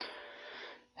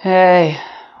Hey,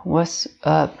 what's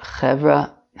up,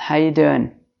 Chevra? How you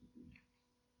doing?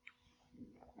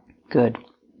 Good.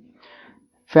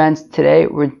 Friends, today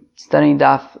we're studying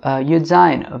Daf Yud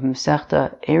Zayin of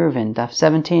Masechta Eruvin, Daf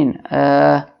 17.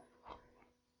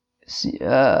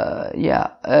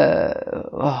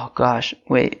 Oh gosh,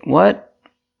 wait, what?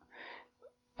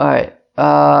 Alright,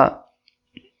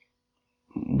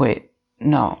 wait,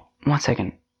 no, 1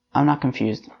 second. I'm not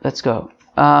confused. Let's go.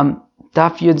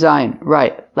 Daf Yud Zayin,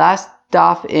 right. Last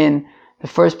daf in the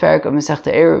first parak of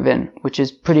Masechta Eruvin, which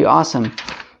is pretty awesome.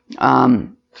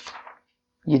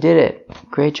 You did it.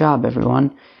 Great job,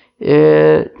 everyone.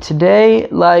 Today,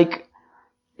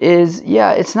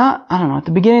 it's not, I don't know, at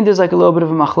the beginning there's a little bit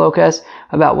of a machlokas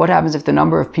about what happens if the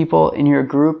number of people in your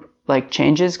group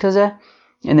changes,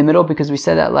 in the middle, because we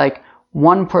said that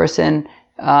one person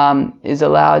is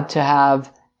allowed to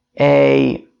have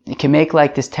you can make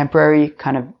this temporary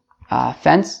kind of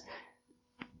fence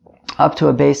up to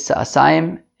a base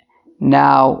asayim.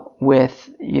 Now with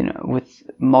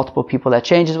multiple people that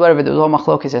changes, whatever. There was all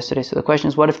machlokas yesterday. So the question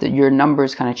is, what if your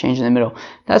numbers kind of change in the middle?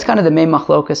 That's kind of the main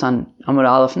machlokas on Amud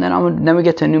Aleph. And then we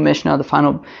get to a new Mishnah, the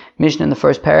final Mishnah in the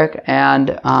first parak,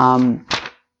 and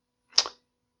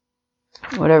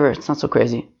whatever. It's not so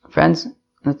crazy. Friends,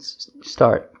 let's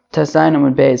start. Tes Zayin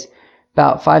Amud Beis,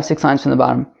 about 5-6 lines from the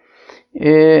bottom.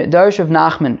 Darish Rav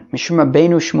Nachman, Mishum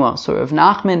Rabbeinu Shmuel. So Rav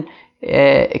Nachman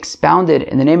expounded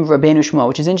in the name of Rabbeinu Shmuel,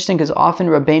 which is interesting because often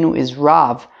Rabbeinu is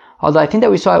Rav. Although I think that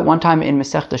we saw it one time in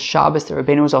Masechta Shabbos that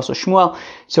Rabbeinu was also Shmuel.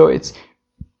 So it's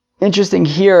interesting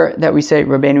here that we say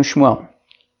Rabbeinu Shmuel.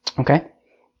 Okay?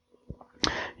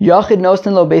 Yachid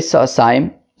Nosnin Lo Beis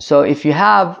Sa'asayim. So if you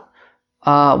have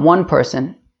one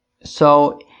person,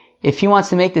 so if he wants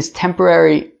to make this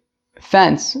temporary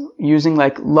fence using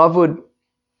lovewood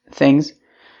things,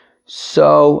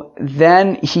 so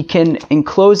then he can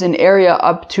enclose an area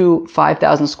up to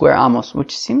 5,000 square amos,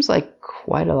 which seems like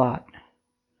quite a lot.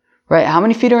 Right? How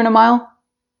many feet are in a mile?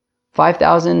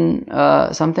 5,000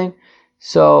 something.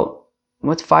 So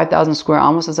what's 5,000 square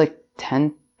amos? That's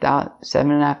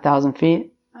 7,500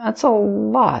 feet. That's a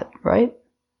lot, right?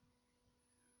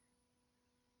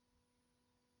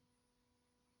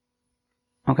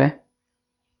 Okay.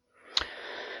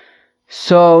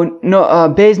 So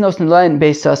beis nosnin lo'en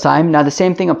beis sa'asayim. Now the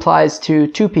same thing applies to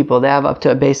two people. They have up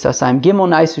to a beis sa'asayim. Gimel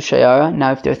naisu shayara.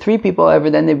 Now if there are three people,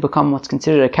 then they become what's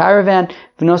considered a caravan.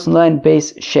 V'nosnin lo'en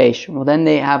beis sheish. Well, then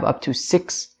they have up to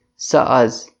 6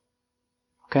 sa'az.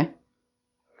 Okay.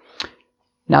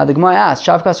 Now the Gemara asks,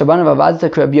 Shavkas Rabbanu v'avadta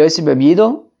k'Rabbi Yossi b'Rabbi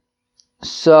Yidol.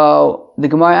 So the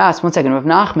Gemara asks, 1 second, Rav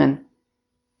Nachman,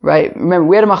 right? Remember,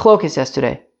 we had a machlokes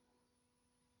yesterday.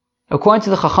 According to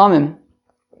the Chachamim,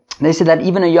 they said that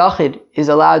even a yachid is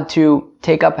allowed to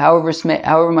take up however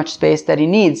much space that he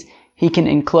needs. He can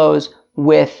enclose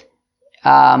with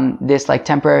this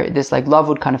temporary, this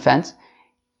lovewood kind of fence,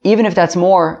 even if that's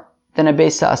more than a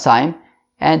beis sa'asayim,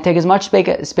 and take as much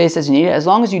space as you need, as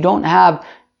long as you don't have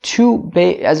two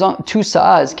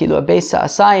sa'as, kilo a beis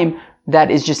sa'asayim that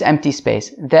is just empty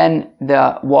space. Then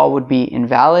the wall would be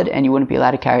invalid and you wouldn't be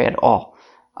allowed to carry it at all.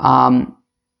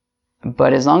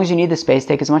 But as long as you need the space,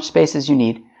 take as much space as you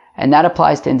need. And that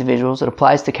applies to individuals, it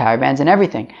applies to caravans and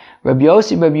everything. Rabbi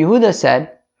Yossi, Rabbi Yehuda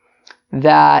said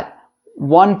that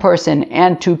one person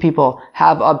and two people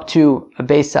have up to a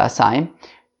beis sa'asayim.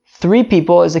 3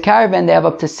 people is a caravan, they have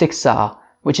up to 6 sa'ah,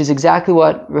 which is exactly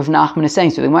what Rav Nachman is saying.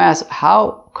 So the Gemara asks,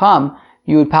 how come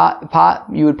you would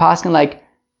paskin like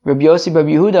Rabbi Yossi,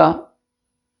 Rabbi Yehuda,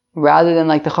 rather than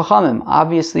the Chachamim?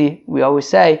 Obviously, we always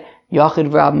say, Yachid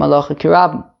v'Rab Malacha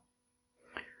Kirab.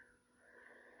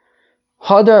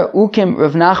 Hadar ukim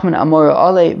Rav Nachman amora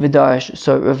ale v'darish.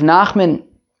 So Rav Nachman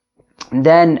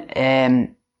then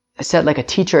set a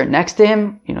teacher next to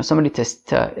him, somebody to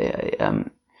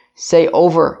say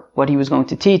over what he was going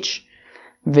to teach.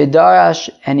 V'darash,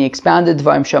 and he expounded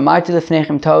dvarim shamarti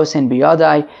lefnechem tosin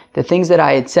biyadai. The things that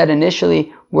I had said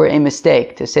initially were a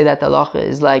mistake. To say that the halacha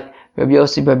is like Rabbi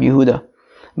Yossi, Rabbi Yehuda.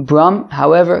 Bram,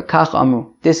 however, kach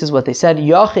amru. This is what they said.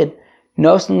 Yachid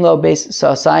nosnin lo beis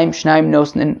sa'asayim, shnaim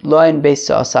nosnin lo'en beis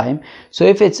sa'asayim. So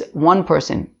if it's one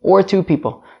person or 2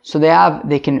 people, so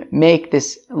they can make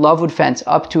this lovewood fence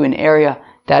up to an area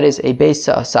that is a beis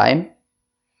sa'asayim.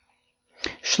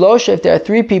 Shlosha, if there are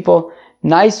 3 people,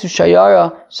 naisu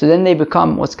shayara, so then they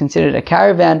become what's considered a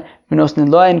caravan, v'nosnin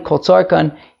lo'en kol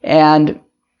tzarkan, and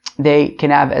they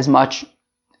can have as much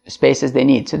space as they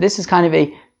need. So this is kind of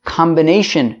a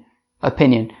combination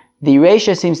opinion. The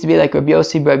Reisha seems to be like Rabbi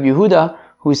Yossi, Rabbi Yehuda,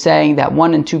 who's saying that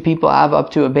 1 and 2 people have up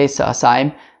to a beis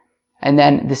sa'asayim. And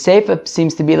then the Seifa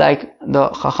seems to be like the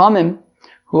Chachamim,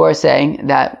 who are saying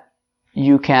that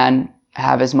you can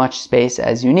have as much space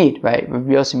as you need, right?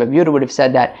 Rabbi Yossi Bar Yehuda would have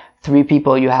said that 3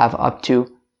 people you have up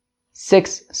to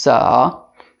 6 sa'ah,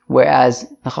 whereas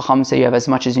the Chacham say you have as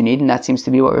much as you need, and that seems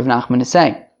to be what Rav Nachman is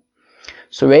saying.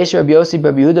 So Reish Rabbi Yossi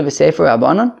Bar Yehuda v'Sefer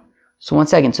Rabbanon. So one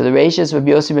second, so the Reish is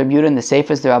Rabbi Yossi Bar Yehuda and the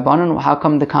Sefer is the Rabbanon. How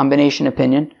come the combination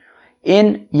opinion?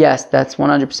 Yes, that's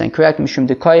 100% correct. Mishum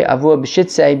Dekoy Avua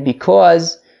B'Shitzei,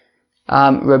 because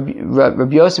Rabbi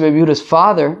Yossi Bar Yehuda's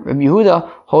father, Rabbi Yehuda,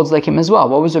 holds like him as well.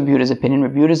 What was Rabbi Yehuda's opinion?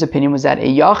 Rabbi Yehuda's opinion was that a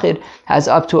Yachid has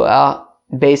up to a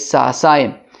base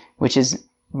Sa'asayim, which is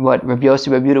what Rabbi Yossi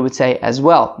Bar Yehuda would say as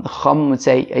well. The Chacham would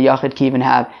say a Yachid can even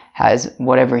has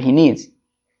whatever he needs.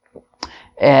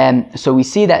 And so we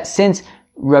see that since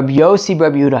Rabbi Yossi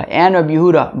Bar Yehuda and Rabbi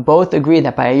Yehuda both agree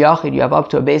that by a Yachid you have up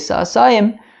to a base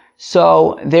Sa'asayim,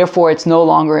 so therefore it's no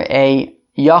longer a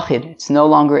Yachid, it's no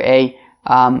longer a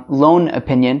lone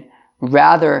opinion,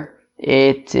 rather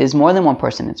it is more than one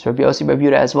person. It's Rabbi Yossi Bar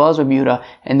Yehuda as well as Rabbi Yehuda,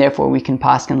 and therefore we can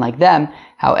paskin like them.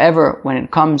 However, when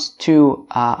it comes to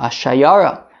a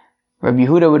Shayara, Rabbi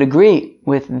Yehuda would agree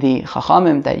with the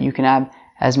Chachamim that you can have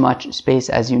as much space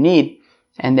as you need,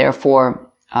 and therefore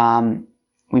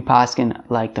we paskin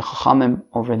like the Chachamim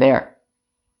over there.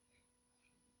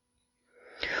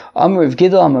 Amr Rav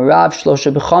Gidol Amar Rav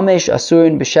Shlosha B'Chamesh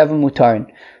Asurin B'Sheva Mutarin.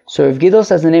 So Rav Gidol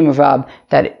says in the name of Rab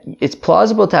that it's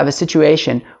plausible to have a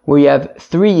situation where you have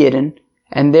 3 Yidden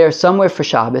and they're somewhere for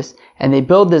Shabbos and they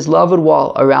build this lavud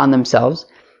wall around themselves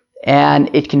and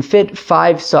it can fit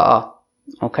 5 sa'ah.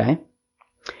 Okay?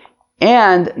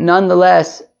 And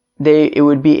nonetheless, it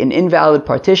would be an invalid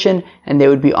partition and they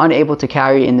would be unable to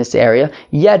carry in this area.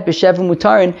 Yet B'Sheva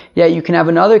Mutarin, you can have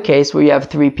another case where you have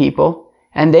 3 people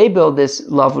and they build this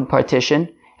lavud partition,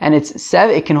 and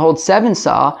it can hold 7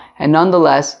 sa'ah, and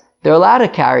nonetheless, they're allowed to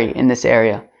carry in this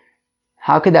area.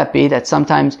 How could that be? That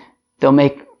sometimes they'll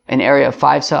make an area of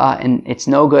 5 sa'ah and it's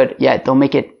no good, yet they'll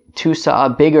make it 2 sa'ah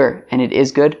bigger and it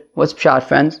is good. What's pshat,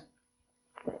 friends?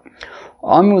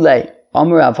 Amrulei,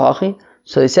 Amr Rav Hachi.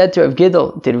 So they said to Rav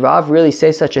Gidol, did Rav really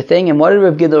say such a thing? And what did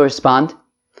Rav Gidol respond?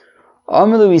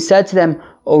 Amrulei, he said to them,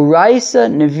 Oraisa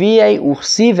nevi'e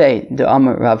uchsive de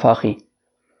Amr Rav Hachi.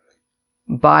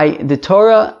 By the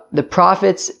Torah, the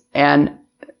prophets, and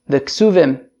the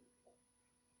Ksuvim,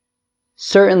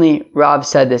 certainly Rab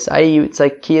said this. It's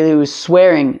like he was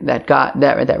swearing that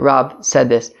Rab said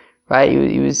this, right?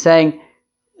 He was saying,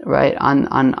 right,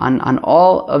 on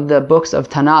all of the books of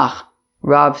Tanakh,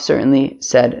 Rab certainly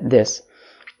said this.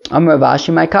 Amar Rav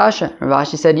Ashi my kasha. Rav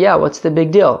Ashi said, what's the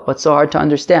big deal? What's so hard to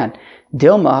understand?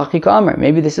 Dilma hachik Amar.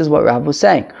 Maybe this is what Rab was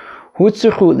saying. If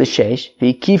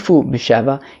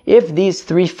these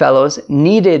 3 fellows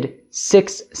needed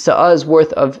 6 sa'ahs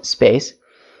worth of space,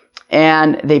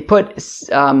 and they put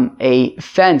a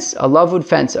fence, a lavud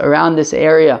fence around this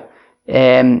area,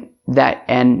 and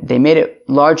they made it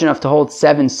large enough to hold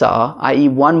 7 sa'ah, i.e.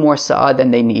 1 more sa'ah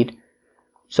than they need.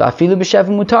 So afilu b'sheva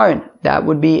mutarin, that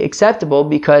would be acceptable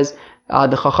because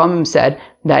the Chachamim said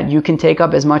that you can take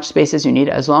up as much space as you need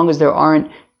as long as there aren't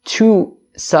 2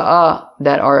 sa'ah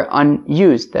that are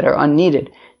unused, that are unneeded.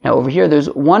 Now over here there's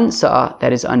 1 sa'ah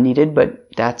that is unneeded, but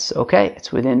that's okay.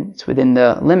 It's within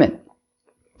the limit.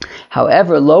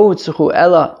 However, lo utzuchu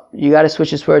ella, you gotta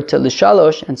switch this word to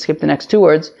l'shalosh and skip the next 2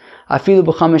 words. Afilu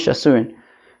b'chamesh asurin.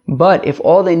 But if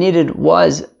all they needed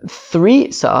was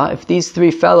 3 sa'ah, if these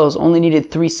 3 fellows only needed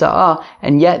 3 sa'ah,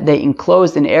 and yet they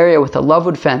enclosed an area with a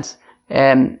lavud fence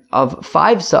of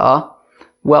 5 sa'ah,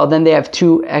 well then they have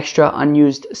 2 extra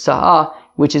unused sa'ah,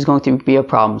 which is going to be a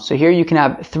problem. So here you can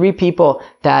have 3 people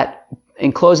that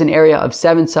enclose an area of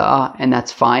 7 sa'ah, and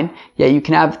that's fine. Yet you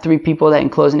can have 3 people that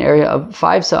enclose an area of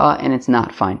 5 sa'ah, and it's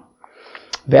not fine.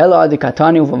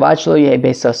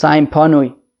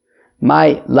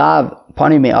 My lav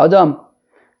pani me adam.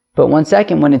 But one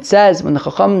second, when the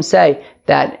Chachamim say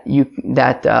that you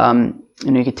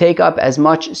can take up as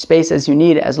much space as you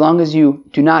need as long as you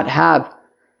do not have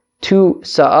 2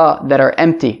 sa'ah that are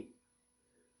empty.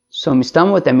 So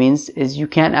mistam, what that means is you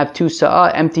can't have 2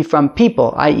 sa'ah empty from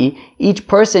people, i.e. each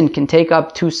person can take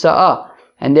up 2 sa'ah,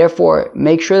 and therefore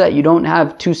make sure that you don't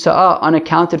have 2 sa'ah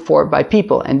unaccounted for by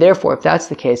people. And therefore, if that's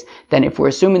the case, then if we're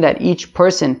assuming that each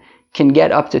person can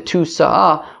get up to 2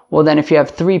 sa'ah, well then if you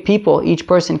have 3 people, each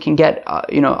person can get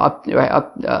up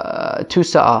 2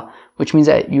 sa'ah, which means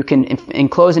that you can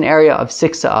enclose an area of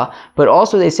 6 sa'ah. But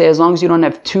also they say as long as you don't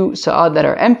have 2 sa'ah that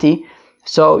are empty,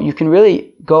 so you can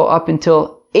really go up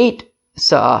until 8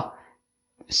 sa'ah.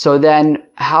 So then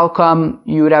how come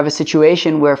you would have a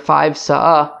situation where 5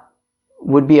 sa'ah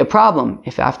would be a problem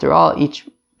if after all each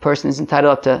person is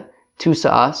entitled up to 2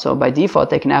 sa'ah? So by default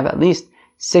they can have at least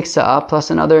 6 sa'ah plus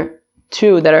another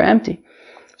 2 that are empty.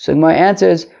 So Gemara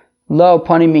answers, Lo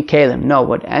panim mikalim. No,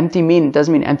 what empty mean, it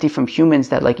doesn't mean empty from humans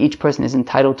that like each person is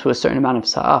entitled to a certain amount of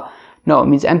sa'ah. No, it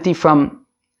means empty from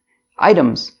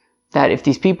items. That if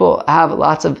these people have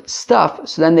lots of stuff,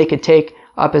 so then they could take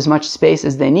up as much space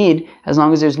as they need, as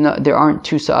long as there aren't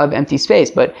 2 sa'ah of empty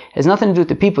space. But it has nothing to do with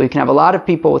the people. You can have a lot of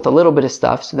people with a little bit of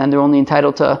stuff, so then they're only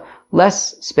entitled to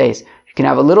less space. You can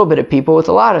have a little bit of people with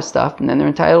a lot of stuff, and then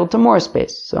they're entitled to more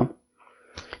space. So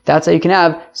that's how you can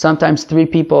have sometimes 3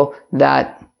 people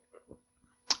that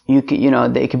it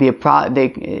could be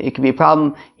a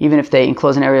problem even if they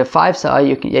enclose an area of 5 sa'ah.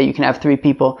 You can have 3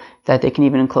 people that they can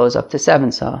even enclose up to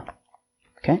 7 sa'ah.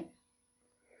 Okay.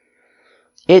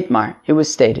 Itmar, it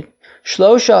was stated,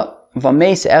 Shlosha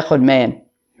v'meis echod me'en.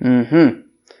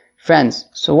 Friends,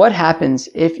 so what happens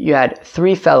if you had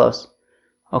 3 fellows?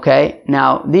 Okay,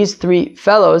 now these 3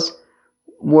 fellows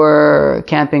were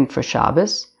camping for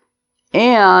Shabbos,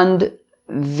 and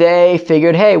they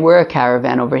figured, hey, we're a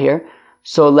caravan over here,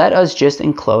 so let us just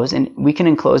enclose, and we can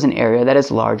enclose an area that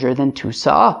is larger than 2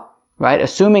 sa'ah, right?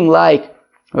 Assuming like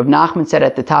Rav Nachman said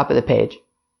at the top of the page.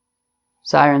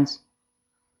 Sirens.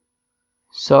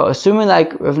 So assuming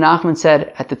like Rav Nachman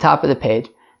said at the top of the page,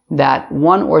 that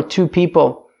 1 or 2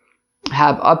 people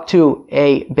have up to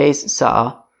a base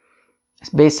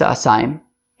sa'asayim,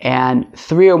 and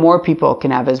 3 or more people can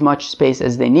have as much space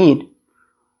as they need.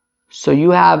 So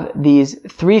you have these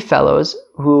 3 fellows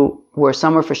who were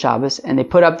somewhere for Shabbos, and they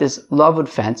put up this lavud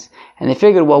fence, and they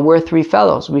figured, well, we're 3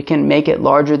 fellows, we can make it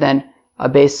larger than a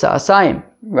base sa'asayim,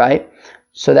 right?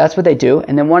 So that's what they do,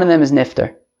 and then one of them is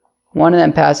nifter. One of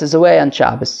them passes away on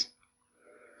Shabbos.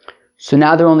 So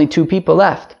now there are only 2 people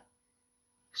left.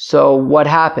 So what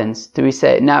happens? Do we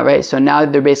say, now, right? So now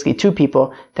there are basically 2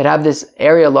 people that have this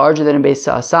area larger than a base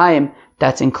sa'asayim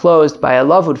that's enclosed by a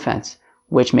lavud fence,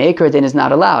 which me'ikar din is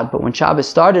not allowed. But when Shabbos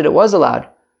started, it was allowed.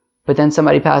 But then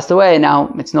somebody passed away, and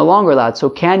now it's no longer allowed. So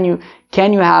can you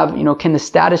have, can the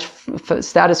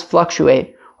status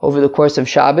fluctuate over the course of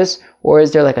Shabbos, or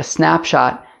is there like a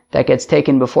snapshot that gets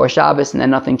taken before Shabbos and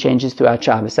then nothing changes throughout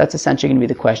Shabbos? That's essentially going to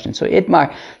be the question. So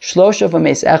Itmar, Shlosha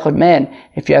v'meis echod me'en,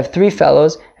 if you have 3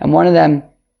 fellows and one of them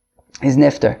is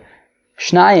nifter.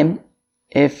 Shnayim,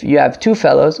 if you have 2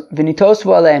 fellows, v'nitosvu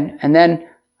alein, and then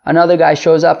another guy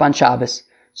shows up on Shabbos.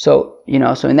 So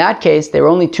in that case, there were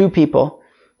only 2 people,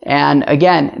 and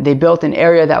again, they built an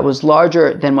area that was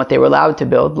larger than what they were allowed to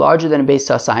build, larger than a base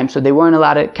sa'asayim, so they weren't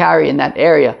allowed to carry in that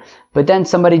area. But then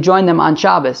somebody joined them on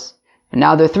Shabbos, and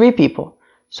now there are 3 people.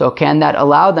 So can that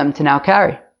allow them to now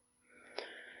carry?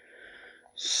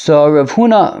 So Rav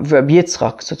Huna v'Rab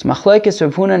Yitzchak. So it's machlokes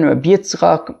Rav Huna and Rab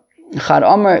Yitzchak. Chad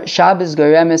Amar Shabbos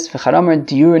goremes v'chad Amar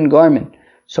diurin gormin.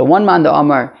 So one man the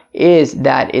Amar is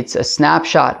that it's a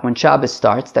snapshot when Shabbos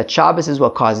starts, that Shabbos is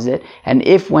what causes it. And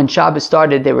if when Shabbos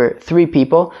started there were 3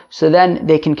 people, so then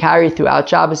they can carry throughout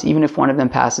Shabbos even if one of them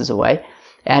passes away.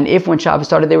 And if when Shabbos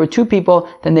started there were 2 people,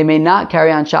 then they may not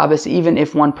carry on Shabbos even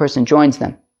if one person joins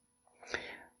them.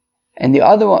 And the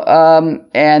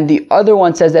other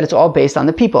one says that it's all based on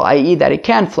the people, i.e. that it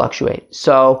can fluctuate.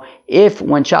 So if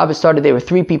when Shabbos started there were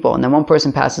 3 people and then one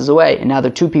person passes away and now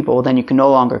there are 2 people, well, then you can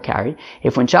no longer carry.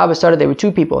 If when Shabbos started there were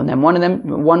 2 people and then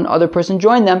one other person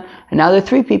joined them and now there are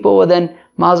 3 people, well then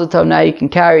Mazel Tov, now you can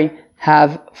carry,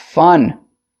 have fun.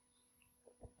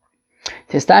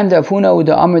 This time the Avhuna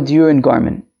uda Amr diurin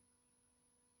garmin.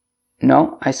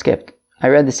 No, I skipped. I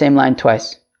read the same line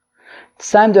twice.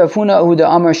 This time the Avhuna uda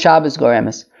Amr Shabbos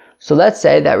goremes. So let's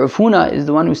say that Rav Huna is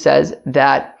the one who says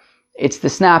that it's the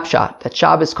snapshot, that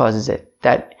Shabbos causes it.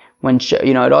 That when,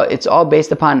 it's all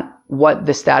based upon what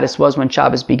the status was when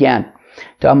Shabbos began.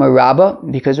 The Amr Rabbah,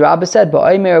 because Rabbah said,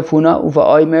 Ba'omer Rav Huna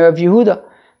uva'omer Rav Yehuda.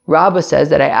 Rabbah says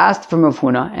that I asked from Rav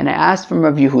Huna and I asked from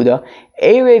Rav Yehuda,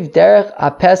 Erev derech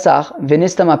ha-Pesach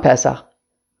v'nistam ha-Pesach.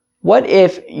 What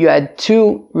if you had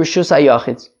 2 Rishus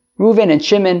HaYachids? Reuven and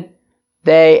Shimon,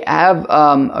 they have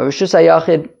a Rishus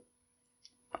HaYachid,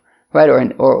 right,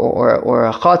 or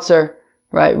a Chotzer,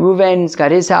 right? Reuven's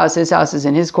got his house is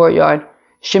in his courtyard.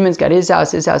 Shimon's got his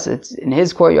house is in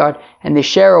his courtyard, and they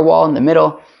share a wall in the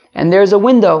middle, and there's a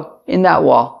window in that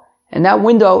wall, and that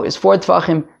window is 4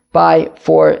 Tfachim by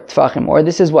 4 Tfachim, or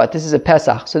this is what? This is a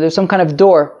Pesach. So there's some kind of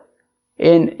door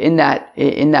in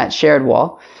that shared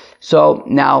wall. So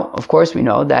now, of course, we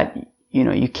know that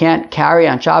you can't carry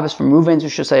on Shabbos from Reuven's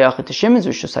Rishus HaYachid to Shimon's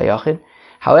Rishus HaYachid.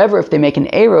 However, if they make an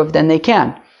Erev, then they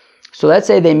can. So let's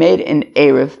say they made an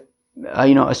Erev,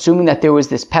 assuming that there was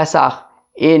this Pesach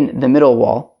in the middle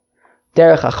wall,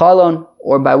 derech hachalon,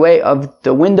 or by way of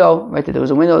the window, right? That there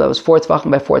was a window that was 4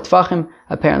 Tfachim by 4 Tfachim.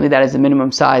 Apparently, that is the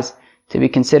minimum size to be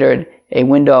considered a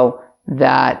window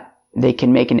that they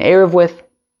can make an Erev with.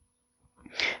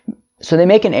 So they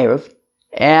make an Eruv,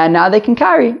 and now they can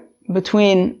carry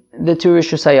between the two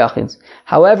Rishus HaYachids.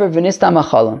 However, V'nistam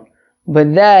HaChalon.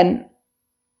 But then,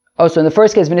 so in the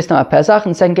first case, V'nistam HaPesach,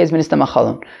 in the second case, V'nistam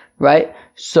HaChalon. Right?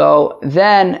 So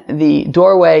then the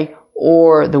doorway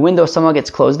or the window somehow gets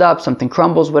closed up, something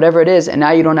crumbles, whatever it is, and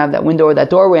now you don't have that window or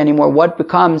that doorway anymore. What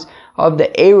becomes of the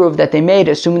Eruv that they made,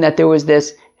 assuming that there was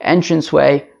this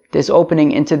entranceway, this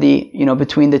opening into the,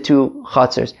 between the two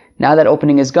chutzers? Now that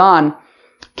opening is gone,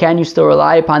 can you still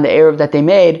rely upon the Eruv that they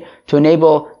made to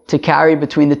enable to carry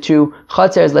between the two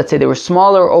chutzers? Let's say there were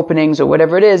smaller openings or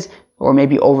whatever it is, or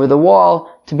maybe over the wall,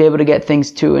 to be able to get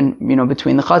things to and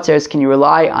between the chutzers. Can you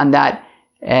rely on that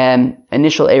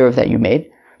initial Eruv that you made?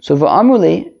 So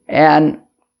v'amruli, and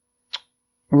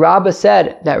Rabbah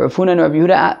said that Rav Huna and Rav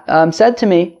Yehuda said to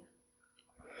me,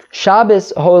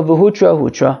 Shabbos ho v'hutra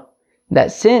hutra,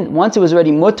 that once it was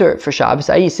already mutter for Shabbos,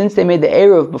 i.e. since they made the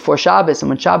Eruv before Shabbos, and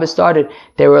when Shabbos started,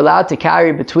 they were allowed to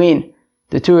carry between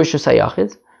the two Rishus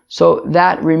HaYachids, so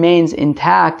that remains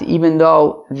intact even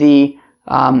though the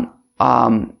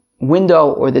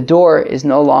window or the door is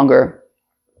no longer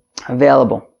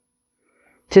available.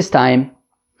 Tis time.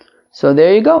 So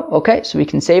there you go. Okay, so we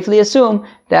can safely assume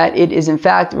that it is in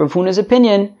fact Rav Huna's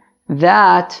opinion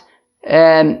that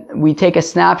we take a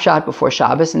snapshot before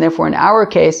Shabbos, and therefore in our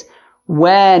case,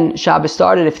 when Shabbos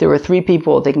started, if there were 3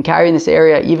 people, they can carry in this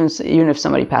area even if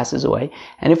somebody passes away.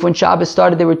 And if when Shabbos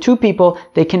started there were 2 people,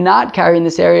 they cannot carry in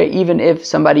this area even if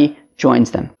somebody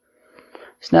joins them.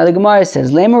 So now the Gemara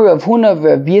says, Lema Rav Huna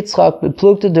v'Rav Yitzchak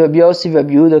b'plukta de Rav Yossi v'Rav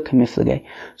Yehuda k'miflagei.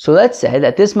 So let's say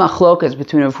that this machlokas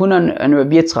between Rav Huna and Rav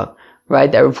Yitzchak,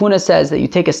 right? That Rav Huna says that you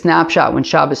take a snapshot when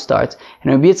Shabbos starts,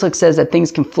 and Rav Yitzchak says that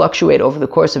things can fluctuate over the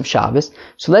course of Shabbos.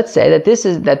 So let's say that this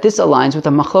aligns with a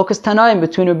machlokas tanaim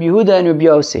between Rav Yehuda and Rav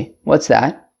Yossi. What's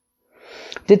that?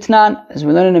 Ditnan, as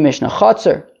we learn in the Mishnah,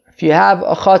 chotzer. If you have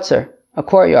a chotzer, a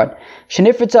courtyard,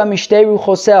 shenifritza mishtei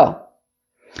ruchosel,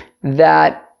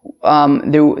 that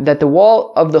the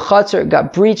wall of the chutzner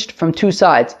got breached from 2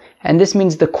 sides, and this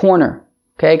means the corner.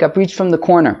 Okay, it got breached from the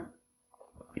corner.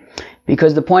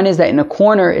 Because the point is that in a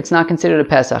corner, it's not considered a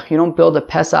Pesach. You don't build a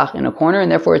Pesach in a corner,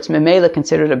 and therefore it's memela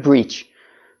considered a breach.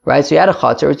 Right? So you had a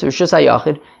chutzner, it's Rishus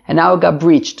HaYachid, and now it got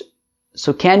breached.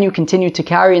 So can you continue to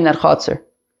carry in that chutzner?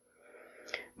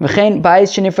 Or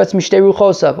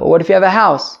what if you have a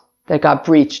house that got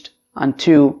breached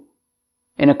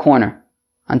in a corner?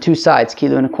 On 2 sides,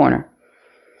 kilo in a corner.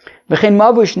 Or what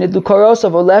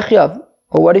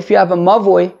if you have a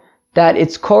mavui that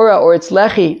its kora or its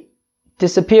lechi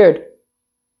disappeared?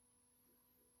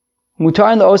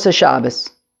 Mutar la'osa Shabbos.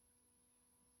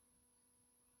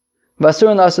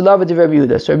 Vasur la'asulav de Rabbi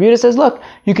Yehuda. So Rabbi Yehuda says, look,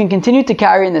 you can continue to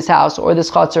carry in this house or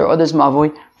this chutzner or this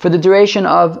mavui for the duration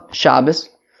of Shabbos,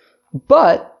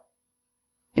 but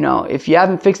if you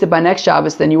haven't fixed it by next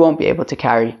Shabbos, then you won't be able to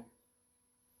carry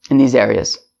in these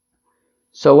areas.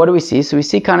 So what do we see? So we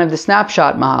see kind of the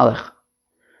snapshot mahalach.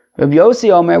 Rabbi Yossi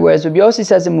Omer, whereas Rabbi Yossi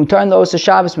says in Mutar La'osa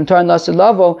Shabbos, Mutar La'osa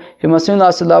Lavo, V'Masun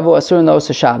La'osa Lavo, Asur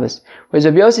La'osa Shabbos. Whereas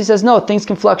Rabbi Yossi says no, things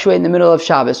can fluctuate in the middle of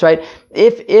Shabbos, right?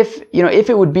 If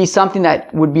it would be something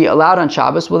that would be allowed on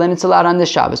Shabbos, well then it's allowed on this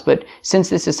Shabbos. But since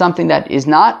this is something that is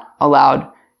not allowed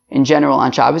in general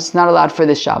on Shabbos, it's not allowed for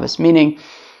this Shabbos. Meaning,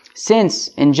 since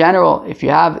in general, if you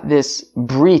have this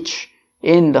breach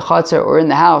in the chutzner or in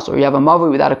the house, or you have a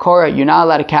mavui without a korah, you're not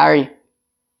allowed to carry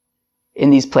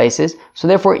in these places. So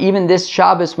therefore, even this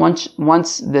Shabbos,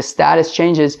 once the status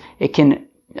changes, it can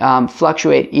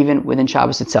fluctuate even within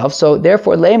Shabbos itself. So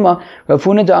therefore, Lema, Rav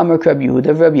Huna da'amar Rabbi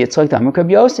Yehuda, Rav Yitzchak da'amar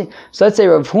Rabbi Yossi. So let's say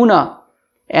Rav Huna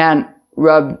and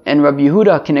Rabbi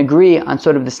Yehuda can agree on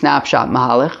sort of the snapshot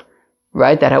mahalach,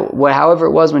 right? That however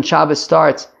it was when Shabbos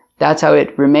starts, that's how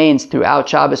it remains throughout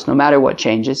Shabbos, no matter what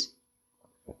changes.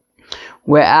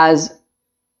 Whereas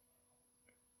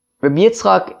Rabbi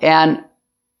Yitzchak and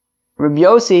Rabbi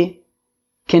Yossi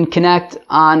can connect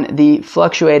on the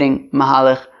fluctuating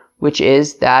mahalach, which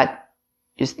is that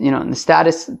the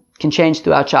status can change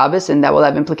throughout Shabbos, and that will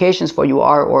have implications for you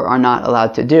are or are not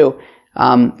allowed to do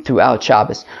throughout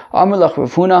Shabbos. Amar lach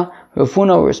Rav Huna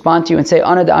will respond to you and say,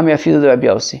 Ana da'amri afilu Rabbi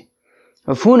Yossi.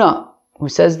 Rav Huna, who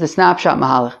says the snapshot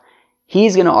mahalach,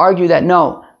 he's going to argue that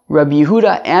no, Rabbi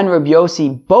Yehuda and Rabbi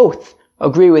Yossi both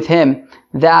agree with him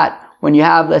that when you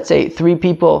have, let's say, 3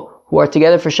 people who are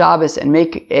together for Shabbos and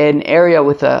make an area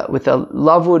with a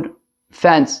lovewood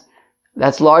fence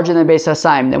that's larger than Beis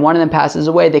Hasaim, then one of them passes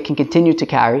away, they can continue to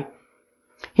carry.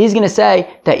 He's going to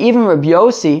say that even Rabbi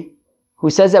Yossi, who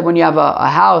says that when you have a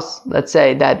house, let's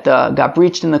say, that got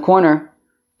breached in the corner,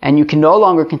 and you can no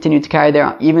longer continue to carry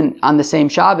there even on the same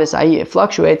Shabbos, i.e. it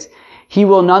fluctuates, he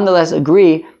will nonetheless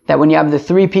agree that when you have the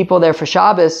 3 people there for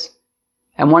Shabbos,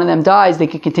 and one of them dies, they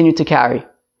can continue to carry.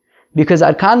 Because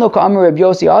Adkan lo ka'amar Rabbi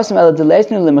Yossi asam ela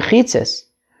delesnu lemechitzes.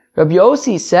 Rabbi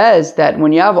Yossi says that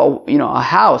when you have a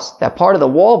house, that part of the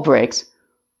wall breaks,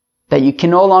 that you can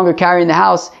no longer carry in the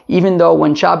house, even though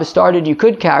when Shabbos started you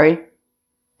could carry.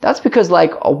 That's because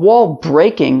like a wall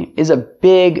breaking is a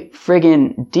big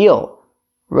friggin' deal,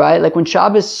 right? Like when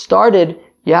Shabbos started,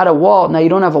 you had a wall. Now you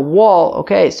don't have a wall.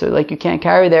 Okay, so like you can't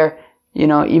carry there,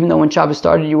 even though when Shabbos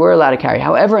started you were allowed to carry.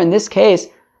 However, in this case,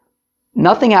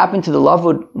 nothing happened to the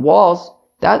lovewood walls.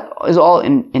 That is all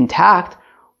intact.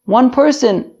 One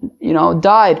person,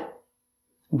 died,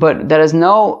 but that has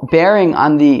no bearing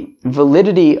on the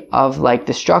validity of like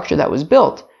the structure that was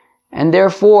built. And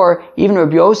therefore, even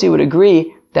Rabbi Yossi would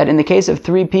agree that in the case of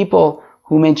 3 people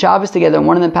who made Shabbos together and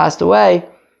one of them passed away,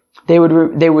 they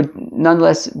would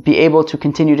nonetheless be able to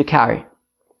continue to carry.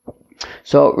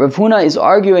 So Rav Huna is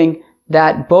arguing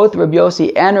that both Rabbi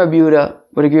Yossi and Rabbi Yehuda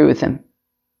would agree with him.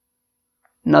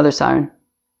 Another siren.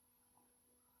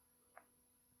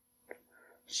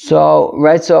 So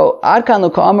Adkan lo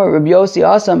ka'amar Rabbi Yossi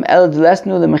asam el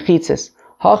delesnu lemechitzes.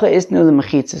 Hacha isnu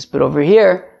lemechitzes. But over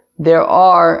here, there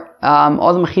are,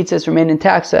 all the mechitzes remain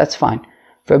intact, so that's fine.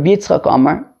 For Rabbi Yitzchak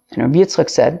Amar, and Rabbi Yitzchak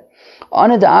said,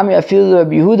 Ana da'amri afilu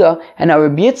Rabbi Yehuda, and now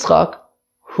Rabbi Yitzchak,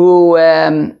 who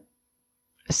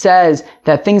says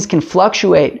that things can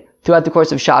fluctuate throughout the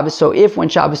course of Shabbos. So if when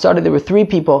Shabbos started there were 3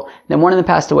 people, then one of them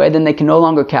passed away, then they can no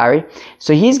longer carry.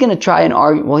 So he's going to try and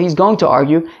argue, he's going to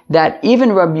argue that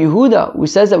even Rabbi Yehuda, who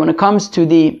says that when it comes to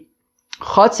the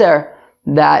chotzer,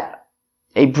 that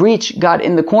a breach got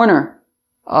in the corner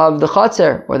of the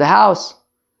chotzer or the house,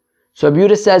 so Rabbi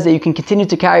Yehuda says that you can continue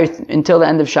to carry until the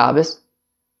end of Shabbos.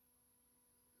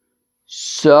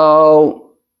 So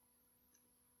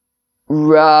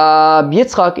Rabbi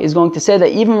Yitzchak is going to say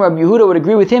that even Rabbi Yehuda would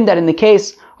agree with him that in the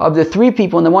case of the 3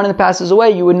 people and the one of them passes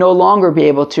away, you would no longer be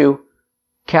able to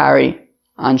carry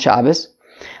on Shabbos.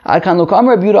 Right? So Rabbi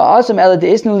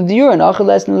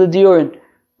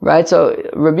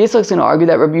Yitzchak is going to argue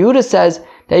that Rabbi Yehuda says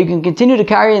that you can continue to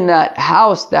carry in that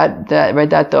house that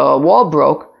the wall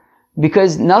broke,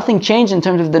 because nothing changed in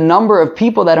terms of the number of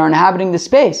people that are inhabiting the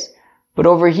space. But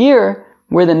over here,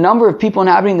 where the number of people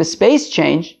inhabiting the space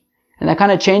change, and that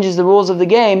kind of changes the rules of the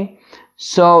game,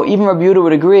 so even Rabbi Yehuda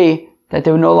would agree that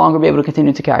they would no longer be able to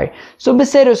continue to carry. So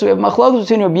Beseder, so we have machlokes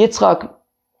between Rabbi Yitzchak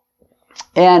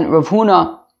and Rav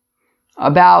Huna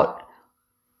about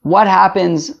what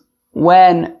happens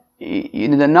when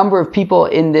the number of people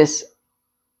in this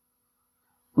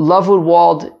lovewood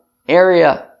walled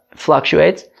area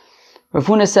fluctuates. Rav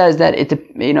Huna says that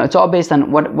it's all based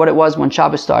on what it was when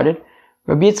Shabbos started.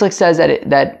 Rabbi Yitzchak says that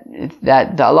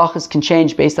the halachas can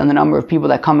change based on the number of people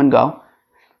that come and go.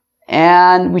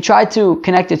 And we tried to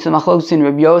connect it to the machlokes between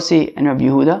Rabbi Yossi and Rabbi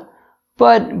Yehuda,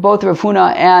 but both Rav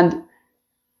Huna and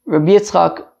Rabbi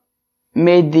Yitzchak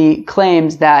made the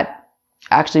claims that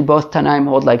actually both Tanaim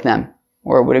hold like them,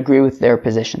 or would agree with their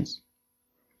positions.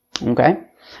 Okay?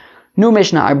 New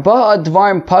Mishnah. Arba'a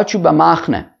dvarim pachu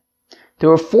b'machne. There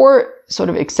were 4 sort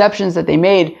of exceptions that they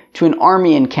made to an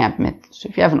army encampment. So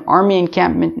if you have an army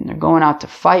encampment and they're going out to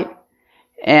fight,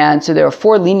 and so there are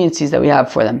 4 leniencies that we have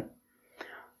for them.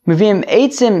 Mivim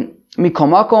eitzim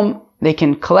mikomakom, they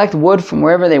can collect wood from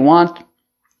wherever they want.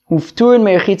 Ufturin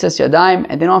me'echitzas yadayim,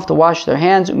 and they don't have to wash their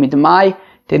hands. Umidamai,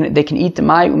 they can eat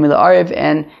demai. Umila'ariv,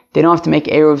 and they don't have to make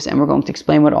eruvs. And we're going to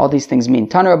explain what all these things mean.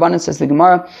 Tanur Rabbanan, says the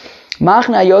Gemara,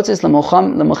 Machna yotzes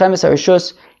l'mochemes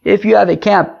harishus. If you have a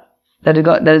camp that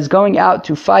is going out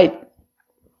to fight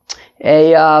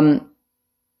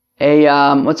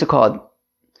what's it called?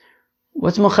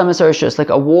 What's Mochemes Harishus? Like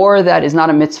a war that is not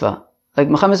a mitzvah. Like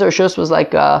Mochemes Harishus was like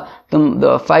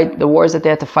the wars that they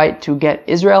had to fight to get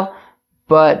Israel,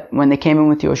 but when they came in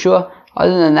with Yoshua,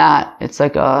 other than that, it's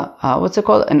like what's it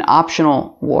called? An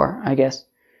optional war, I guess.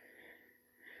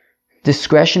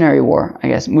 Discretionary war, I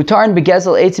guess. Mutar and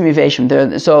begezel eitzim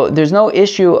iveshim. So there's no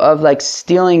issue of like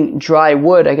stealing dry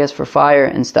wood, I guess, for fire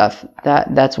and stuff.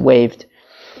 That's waived.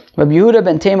 Rabbi Yehuda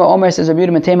ben Tema Omer says, Rabbi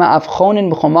Yehuda ben Tema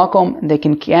avchonin b'chomakom. They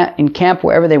can encamp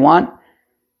wherever they want.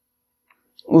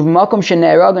 Uvmakom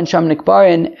shene'erag and sham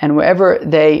nikbarin, and wherever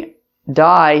they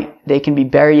die, they can be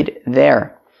buried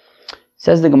there.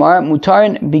 Says the Gemara,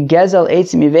 mutarin begezel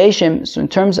eitzim iveshim. So in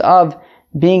terms of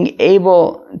being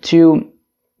able to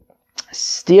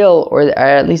steal, or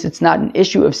at least it's not an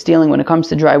issue of stealing when it comes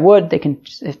to dry wood. They can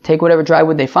just take whatever dry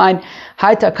wood they find.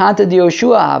 Haita kanta di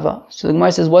Yoshua hava. So the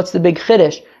Gemara says, what's the big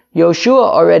chiddush? Yoshua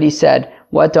already said,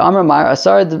 what the Amar Mar,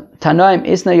 Asar Tanaim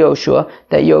Isna Yoshua,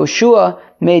 that Yoshua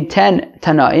made 10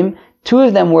 Tanaim. 2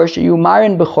 of them were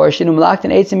Yumarin Bechor, Shinum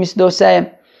Laktan Eitzim Misdosei.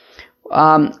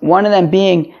 One of them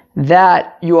being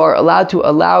that you are allowed to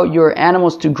allow your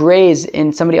animals to graze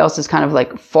in somebody else's kind of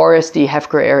like foresty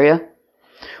hefker area.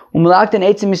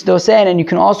 And you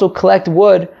can also collect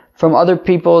wood from other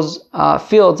people's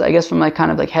fields, I guess from like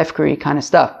kind of like hefkery kind of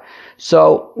stuff.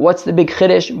 So what's the big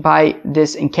chiddush by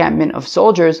this encampment of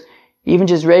soldiers? Even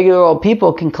just regular old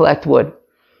people can collect wood.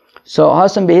 So the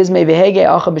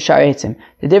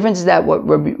difference is that what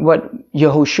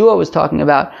Yehoshua was talking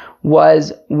about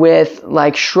was with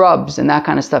like shrubs and that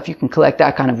kind of stuff. You can collect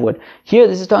that kind of wood. Here,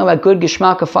 this is talking about good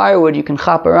geschmack of firewood. You can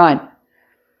chap arayin.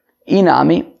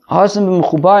 Inami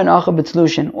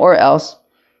or else,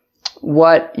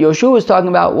 what Yehoshua was talking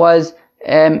about was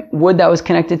wood that was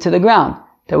connected to the ground.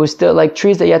 That was still like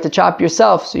trees that you had to chop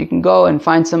yourself. So you can go and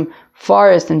find some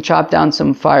forest and chop down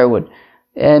some firewood.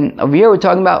 And over here we're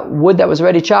talking about wood that was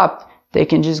already chopped. They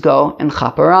can just go and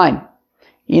chap arayin.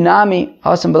 Inami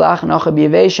hasam balach nacha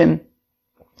b'yeveshim.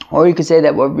 Or you could say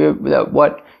that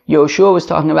what Yehoshua was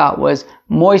talking about was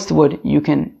moist wood you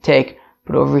can take.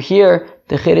 But over here,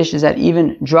 the chiddush is that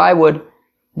even dry wood,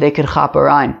 they could chap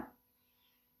arayin.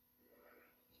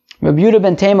 Rabbi Yehuda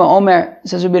ben Tema Omer,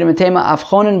 says Rabbi Yehuda ben Tema,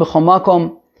 avchonen b'chol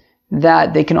makom,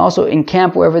 that they can also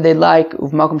encamp wherever they like,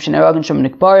 uv'makom sheneharagen sham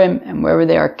nikbarim, and wherever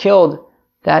they are killed,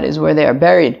 that is where they are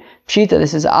buried. Pshita,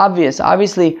 this is obvious.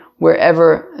 Obviously,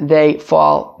 wherever they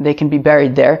fall, they can be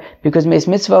buried there, because meis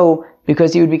mitzvah,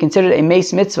 because he would be considered a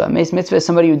meis mitzvah. Meis mitzvah is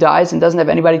somebody who dies and doesn't have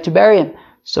anybody to bury him.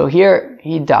 So here,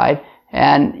 he died,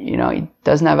 and, he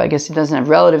doesn't have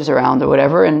relatives around or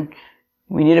whatever, and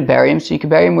we need to bury him, so you can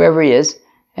bury him wherever he is,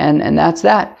 and that's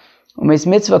that. Meis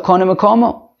mitzvah kona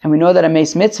makomo. And we know that a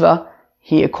meis mitzvah,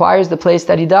 he acquires the place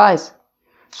that he dies.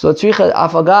 So tzricha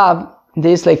afagav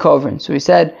deisle kovrin. So he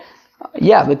said,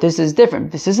 yeah, but this is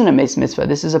different. This isn't a meis mitzvah.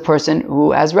 This is a person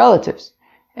who has relatives.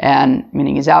 And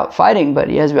meaning he's out fighting, but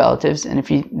he has relatives. And if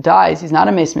he dies, he's not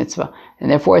a meis mitzvah.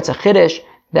 And therefore it's a chiddush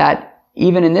that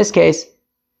even in this case,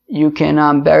 you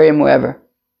can bury him wherever.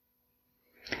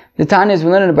 The Tanya is, we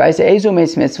learn in the Brisa, ezu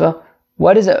meis mitzvah.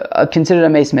 What is considered a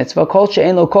meis mitzvah? Kol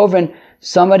she'ein lo kovrin,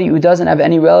 somebody who doesn't have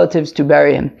any relatives to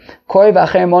bury him. Kori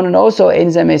v'acher monon also ein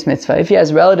zeh meis mitzvah. If he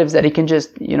has relatives that he can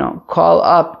just, call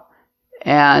up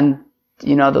and,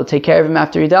 they'll take care of him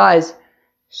after he dies,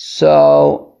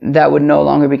 so that would no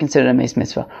longer be considered a meis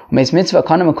mitzvah. Meis mitzvah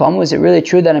kana makom, is it really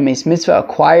true that a meis mitzvah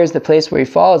acquires the place where he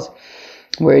falls,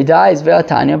 where he dies?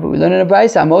 Ve'atanya, but we learn in a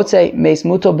brayso, amotze meis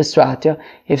muto b'stratya.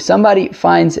 If somebody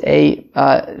finds a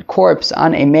corpse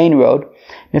on a main road,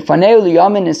 so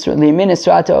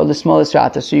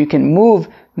you can move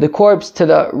the corpse to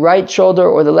the right shoulder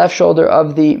or the left shoulder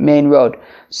of the main road.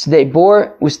 If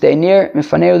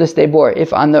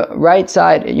on the right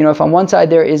side, if on one side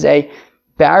there is a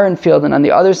barren field and on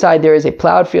the other side there is a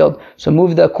plowed field, so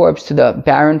move the corpse to the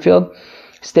barren field.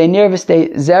 If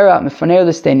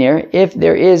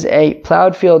there is a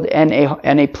plowed field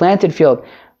and a planted field,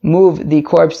 move the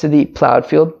corpse to the plowed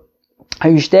field.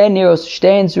 If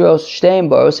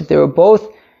they were both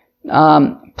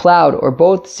plowed or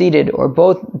both seeded or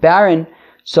both barren,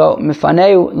 so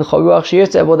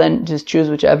well then just choose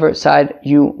whichever side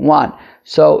you want.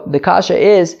 So the kasha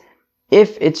is,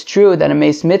 if it's true that a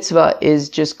meis mitzvah is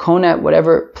just kona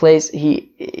whatever place he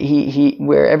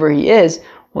wherever he is,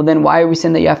 well then why are we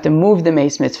saying that you have to move the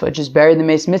meis mitzvah? Just bury the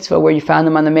meis mitzvah where you found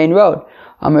them on the main road.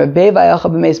 So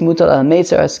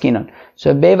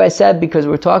Bevai said, because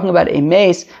we're talking about a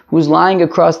mace who's lying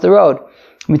across the road,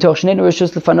 that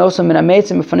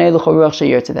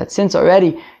since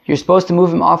already you're supposed to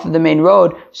move him off of the main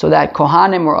road so that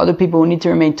kohanim or other people who need to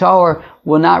remain tahor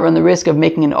will not run the risk of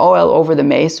making an oil over the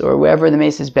mace or wherever the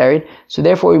mace is buried. So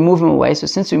therefore we move him away. So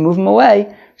since we move him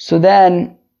away, so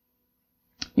then,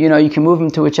 you can move him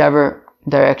to whichever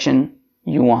direction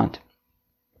you want.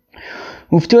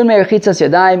 We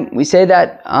say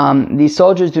that these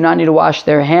soldiers do not need to wash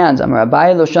their hands.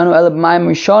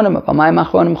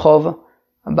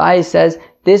 Abai says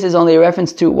this is only a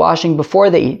reference to washing before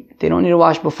they eat. They don't need to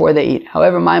wash before they eat.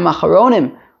 However,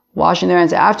 washing their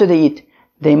hands after they eat,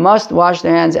 they must wash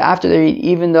their hands after they eat,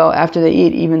 even though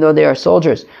they are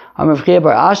soldiers. Rav Chia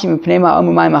Bar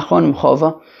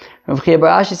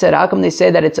Ashi said, how come they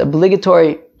say that it's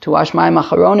obligatory to wash mayim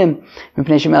acharonim?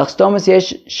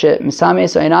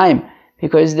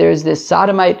 Because there's this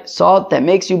sodomite salt that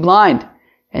makes you blind,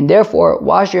 and therefore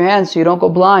wash your hands so you don't go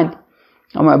blind.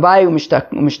 And the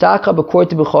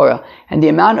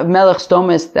amount of melech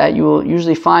stomas that you will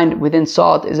usually find within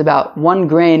salt is about 1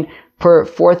 grain per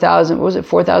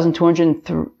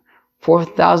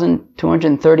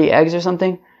 4,230 eggs or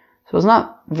something. So it's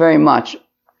not very much.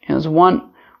 It's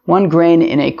one grain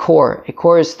in a core. A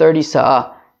core is 30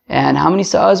 sa'ah. And how many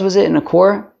sa'ahs was it in a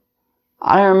core?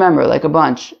 I don't remember, like a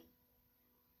bunch.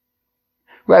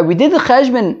 Right, we did the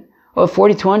cheshbon of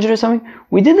 4,200 or something.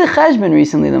 We did the cheshbon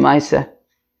recently, the Maisa.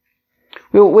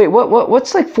 Wait,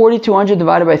 what's like 4,200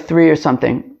 divided by 3 or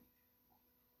something?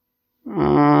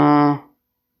 I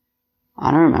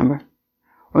don't remember.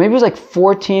 Or maybe it was like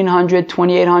 1,400,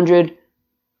 2,800,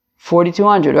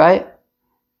 4,200, right?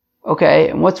 Okay,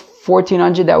 and what's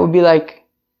 1,400? That would be like,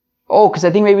 because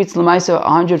I think maybe it's Lamaisa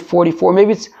 144.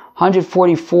 Maybe it's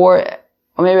 144,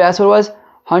 or maybe that's what it was.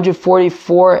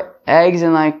 144 eggs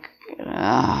and like,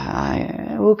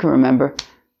 who can remember?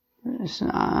 Let's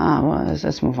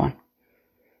move on.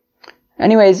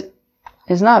 Anyways,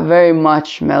 it's not very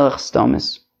much Melech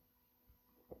Stomis.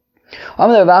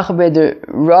 What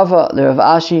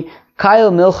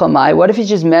if he's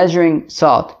just measuring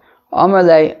salt?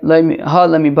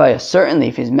 Certainly,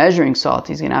 if he's measuring salt,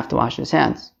 he's going to have to wash his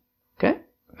hands. Okay,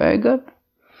 very good.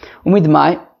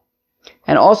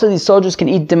 And also these soldiers can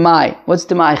eat demai. What's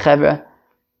demai, chevra?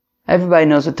 Everybody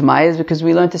knows what demai is because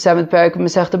we learned the 7th parak of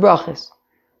Masechta Brachos.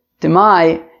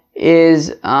 Demai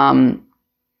is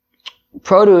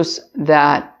produce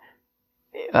that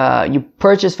you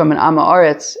purchase from an Amma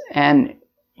Aretz, and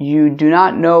you do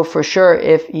not know for sure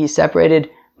if he separated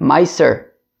Meiser.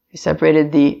 He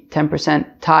separated the 10%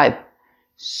 tithe.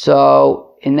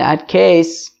 So in that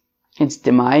case, it's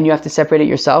demai, and you have to separate it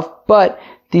yourself, but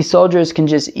these soldiers can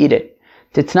just eat it.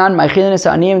 That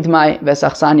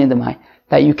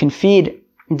you can feed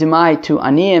demai to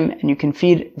aniyim, and you can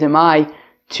feed demai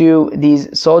to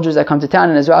these soldiers that come to town.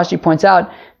 And as Rashi points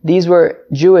out, these were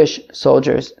Jewish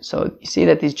soldiers. So you see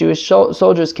that these Jewish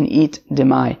soldiers can eat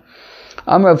demai.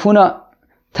 Rav Huna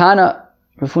Tana,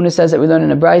 Rav Huna says that we learn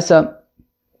in a Braisa,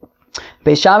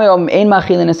 so says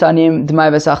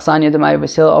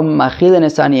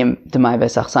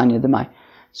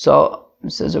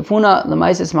Rav Huna,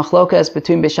 Lamaisis Machlokas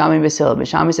between Beishami and Beis Hillel.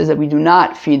 Beishami says that we do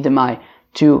not feed demai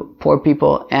to poor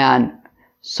people and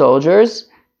soldiers,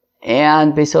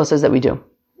 and Beis Hillel says that we do.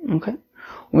 Okay.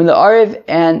 When the Ariv,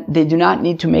 and they do not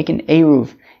need to make an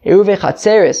Eruv. Eruve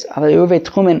Chatzeres, aval Eruve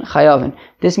Tchumen Chayavin.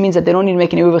 This means that they don't need to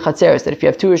make an Eruve Chatzeres, that if you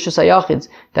have 2 Rishus HaYachids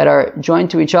that are joined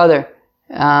to each other,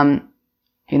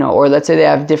 or let's say they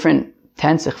have different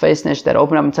tents, that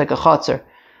open up into like a Chatzer.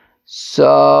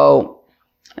 So,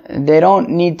 they don't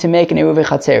need to make an Eruve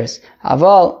Chatzeres.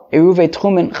 Aval Eruve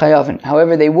Tchumen Chayavin.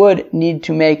 However, they would need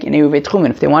to make an Eruve Tchumen.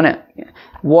 If they want to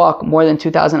walk more than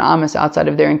 2,000 amas outside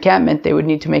of their encampment, they would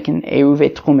need to make an Eruve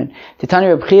Tchumen. Titani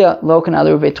Reb Chia lo kan al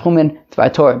Eruve Tchumen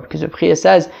tvar Torah, because Reb Chia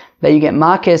says that you get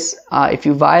makis if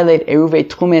you violate Eruve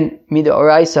Tchumen mida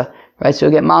oraisa, right? So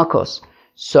you get malkos.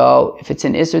 So if it's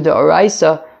an Isser de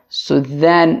oraisa, so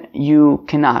then you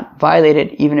cannot violate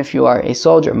it even if you are a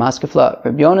soldier. Maskefla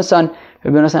Reb Yonasan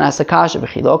asked the kasha,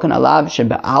 v'chilokan alav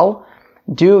shebe'al.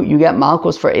 Do you get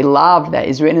malchus for a lav that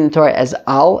is written in the Torah as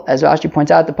al? As Rashi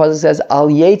points out, the pasuk says al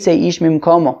yetze ish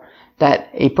mimkomo, that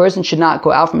a person should not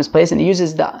go out from his place, and it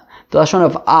uses the lashon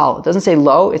of al. It doesn't say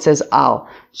lo, it says al.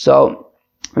 So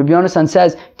Rabbi Yonasan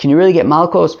says, can you really get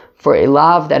malchus for a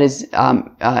lav that is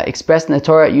expressed in the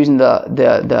Torah using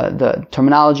the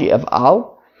terminology of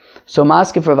al? So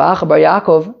Maskef Rav Acha bar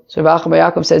Yaakov, so Rav Acha bar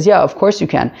Yaakov says, yeah, of course you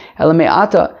can.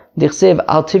 Elame'ata dichsev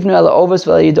al tivnu ela ovos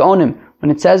v'ela yidonim. When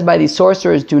it says by these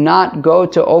sorcerers, do not go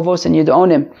to Ovos and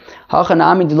Yidonim,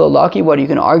 Hachanami Dilo Laki, what are you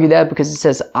going to argue that because it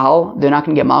says Al, they're not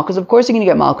going to get Malchus? Of course you're going to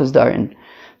get Malchus Darin.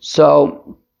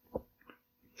 So,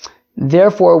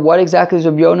 therefore, what exactly is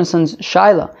Rabbi Yonasan's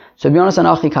Shaila? So Rabbi Yonasan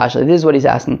Achi Kasha, this is what he's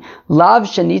asking. Lav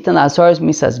Shanitan Lasaris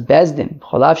Misas Bezdin.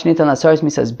 Cholav Shanitan Lasaris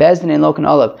Misas Bezdin in Lokan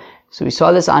Olav. So we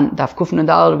saw this on Daf Kuf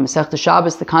Nudal of Masechta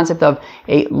Shabbos, the concept of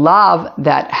a lav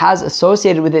that has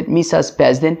associated with it Misas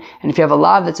Bezdin, and if you have a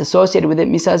lav that's associated with it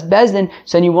Misas Bezdin,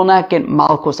 so then you will not get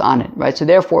Malchus on it, right? So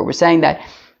therefore, we're saying that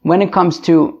when it comes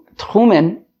to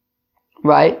Tchumen,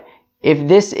 right, if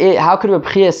this is, how could Reb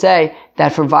Chia say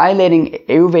that for violating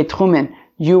Eruve Tchumen,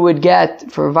 you would get,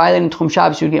 for violating Tchum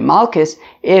Shabbos, you would get Malchus,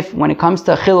 if when it comes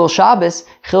to Chilul Shabbos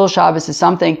is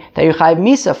something that you chayiv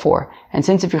Misa for. And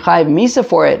since if you chayiv Misa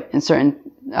for it in certain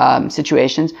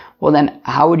situations, well then,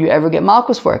 how would you ever get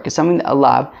Malchus for it? Because something, a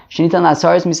lav, Shenitan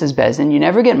Lasaris Misas Bezdin, you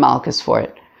never get Malchus for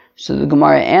it. So the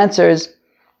Gemara answers,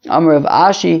 Amar of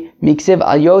Ashi, Miksiv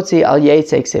al Yotzi al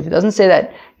Yetze Ksiv. It doesn't say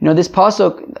that, this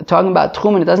pasuk talking about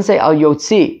Tchumen, it doesn't say al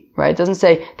Yotzi. Right? It doesn't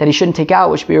say that he shouldn't take out,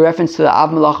 which would be a reference to the Av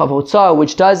Malach of Hotzah,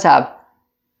 which does have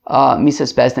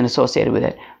Misas Bezdin associated with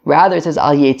it. Rather, it says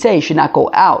Al Yetze, he should not go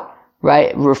out,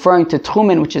 right? Referring to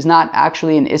Tchumen, which is not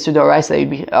actually an Isser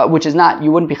D'Oraisa, which is not,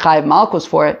 you wouldn't be Chayiv Malchus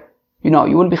for it. You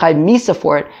wouldn't be Chayiv Misa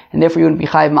for it, and therefore you wouldn't be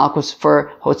Chayiv Malchus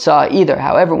for Hotzah either.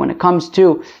 However, when it comes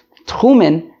to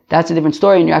Tchumen, that's a different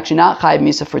story, and you're actually not chayiv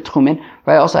misa for tchumen,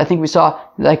 right? Also, I think we saw,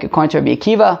 like according to Rabbi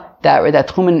Akiva, that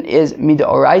tchumen is mida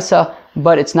oraisa,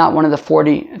 but it's not one of the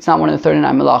 39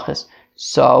 melachos.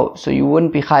 So you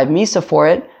wouldn't be chayiv misa for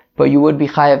it, but you would be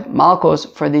chayiv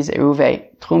malkos for these eruvei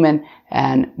tchumen,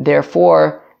 and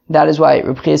therefore that is why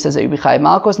Reb Chia says that you be chayiv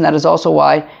malkos, and that is also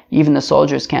why even the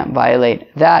soldiers can't violate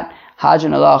that. Hajj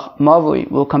and alach mavui,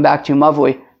 we'll come back to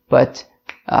mavui, but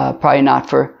probably not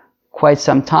for quite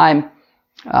some time,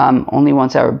 only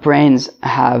once our brains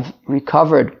have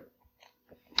recovered.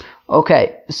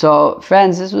 Okay, so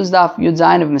friends, this was Daf Yud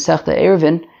Zayin of Masechta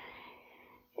Eruvin.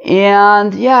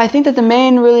 And yeah, I think that the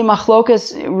main really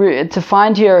machlokas to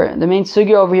find here, the main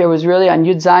sugya over here was really on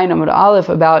Yud Zayin Amud Aleph,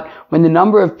 about when the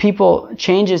number of people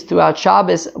changes throughout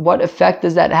Shabbos, what effect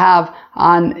does that have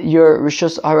on your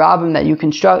Rishus Harabim that you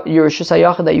construct, your Rishus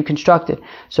HaYachid that you constructed.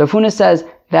 So Huna says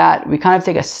that we kind of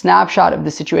take a snapshot of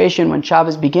the situation when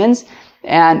Shabbos begins,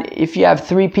 and if you have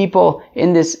 3 people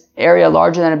in this area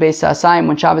larger than a Beis Sasayim,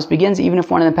 when Shabbos begins, even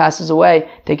if one of them passes away,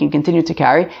 they can continue to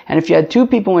carry. And if you had 2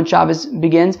 people when Shabbos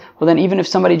begins, well then even if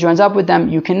somebody joins up with them,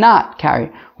 you cannot carry.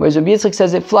 Whereas Rabbi Yitzchak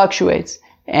says it fluctuates.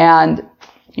 And,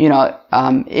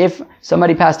 if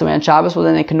somebody passed away on Shabbos, well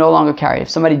then they can no longer carry. If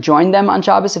somebody joined them on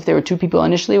Shabbos, if there were 2 people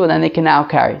initially, well then they can now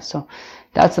carry. So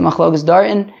that's the Machlokas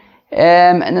Darton.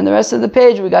 And then the rest of the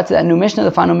page, we got to that new Mishnah,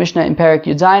 the final Mishnah in Perek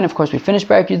Yud Zayin. Of course, we finished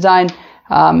Perek Yud Zayin.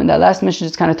 And that last Mishnah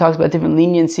just kind of talks about different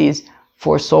leniencies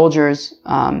for soldiers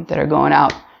that are going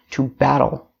out to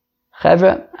battle.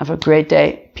 Chevra, have a great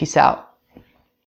day. Peace out.